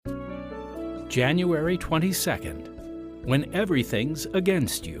January 22nd, when everything's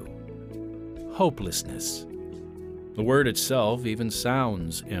against you. Hopelessness. The word itself even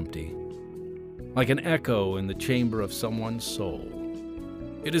sounds empty, like an echo in the chamber of someone's soul.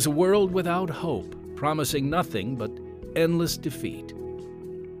 It is a world without hope, promising nothing but endless defeat,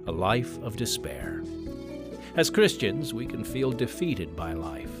 a life of despair. As Christians, we can feel defeated by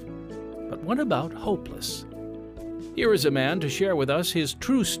life. But what about hopeless? Here is a man to share with us his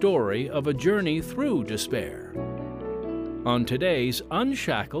true story of a journey through despair. On today's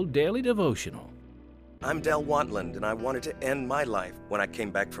Unshackled Daily Devotional. I'm Wantland, and I wanted to end my life when I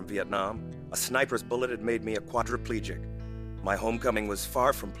came back from Vietnam. A sniper's bullet had made me a quadriplegic. My homecoming was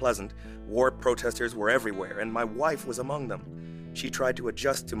far from pleasant. War protesters were everywhere, and my wife was among them. She tried to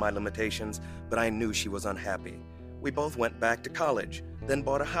adjust to my limitations, but I knew she was unhappy. We both went back to college, then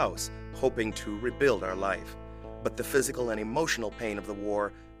bought a house, hoping to rebuild our life. But the physical and emotional pain of the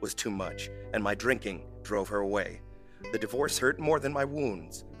war was too much, and my drinking drove her away. The divorce hurt more than my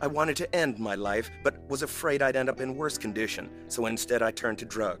wounds. I wanted to end my life, but was afraid I'd end up in worse condition, so instead I turned to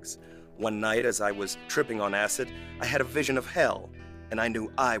drugs. One night, as I was tripping on acid, I had a vision of hell, and I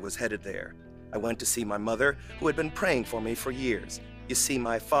knew I was headed there. I went to see my mother, who had been praying for me for years. You see,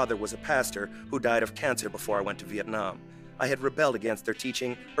 my father was a pastor who died of cancer before I went to Vietnam. I had rebelled against their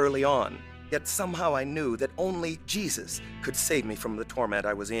teaching early on. Yet somehow I knew that only Jesus could save me from the torment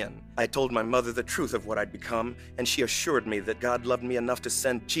I was in. I told my mother the truth of what I'd become, and she assured me that God loved me enough to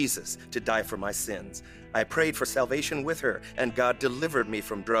send Jesus to die for my sins. I prayed for salvation with her, and God delivered me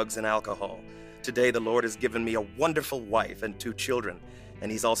from drugs and alcohol. Today, the Lord has given me a wonderful wife and 2 children,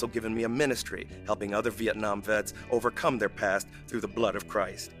 and He's also given me a ministry helping other Vietnam vets overcome their past through the blood of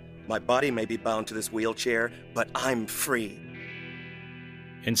Christ. My body may be bound to this wheelchair, but I'm free.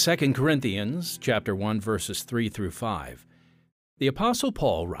 In 2 Corinthians chapter 1, verses 3 through 5, the Apostle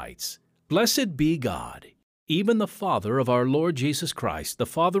Paul writes, "Blessed be God, even the Father of our Lord Jesus Christ, the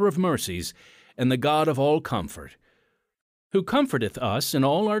Father of mercies, and the God of all comfort, who comforteth us in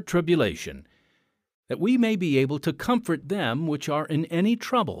all our tribulation, that we may be able to comfort them which are in any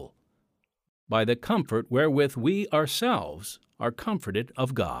trouble, by the comfort wherewith we ourselves are comforted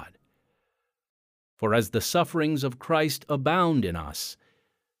of God. For as the sufferings of Christ abound in us,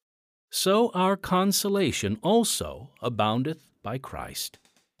 so our consolation also aboundeth by Christ."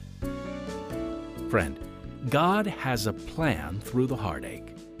 Friend, God has a plan through the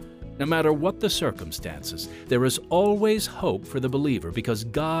heartache. No matter what the circumstances, there is always hope for the believer because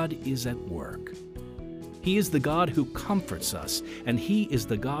God is at work. He is the God who comforts us, and He is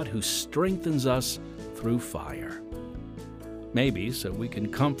the God who strengthens us through fire. Maybe so we can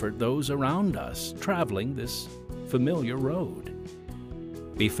comfort those around us traveling this familiar road.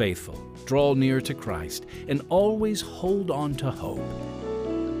 Be faithful, draw near to Christ, and always hold on to hope.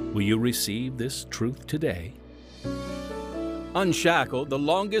 Will you receive this truth today? Unshackled, the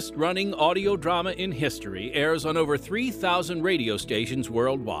longest-running audio drama in history, airs on over 3,000 radio stations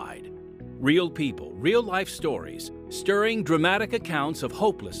worldwide. Real people, real-life stories, stirring dramatic accounts of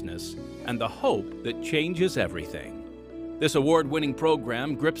hopelessness and the hope that changes everything. This award-winning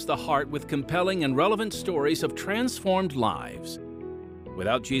program grips the heart with compelling and relevant stories of transformed lives.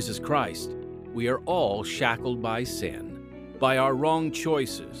 Without Jesus Christ, we are all shackled by sin, by our wrong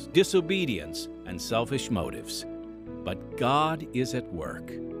choices, disobedience, and selfish motives. But God is at work,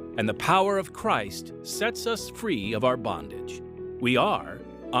 and the power of Christ sets us free of our bondage. We are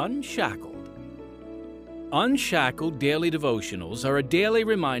unshackled. Unshackled Daily Devotionals are a daily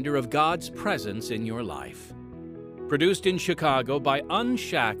reminder of God's presence in your life. Produced in Chicago by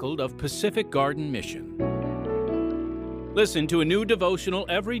Unshackled of Pacific Garden Mission. Listen to a new devotional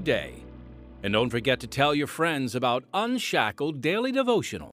every day. And don't forget to tell your friends about Unshackled Daily Devotional.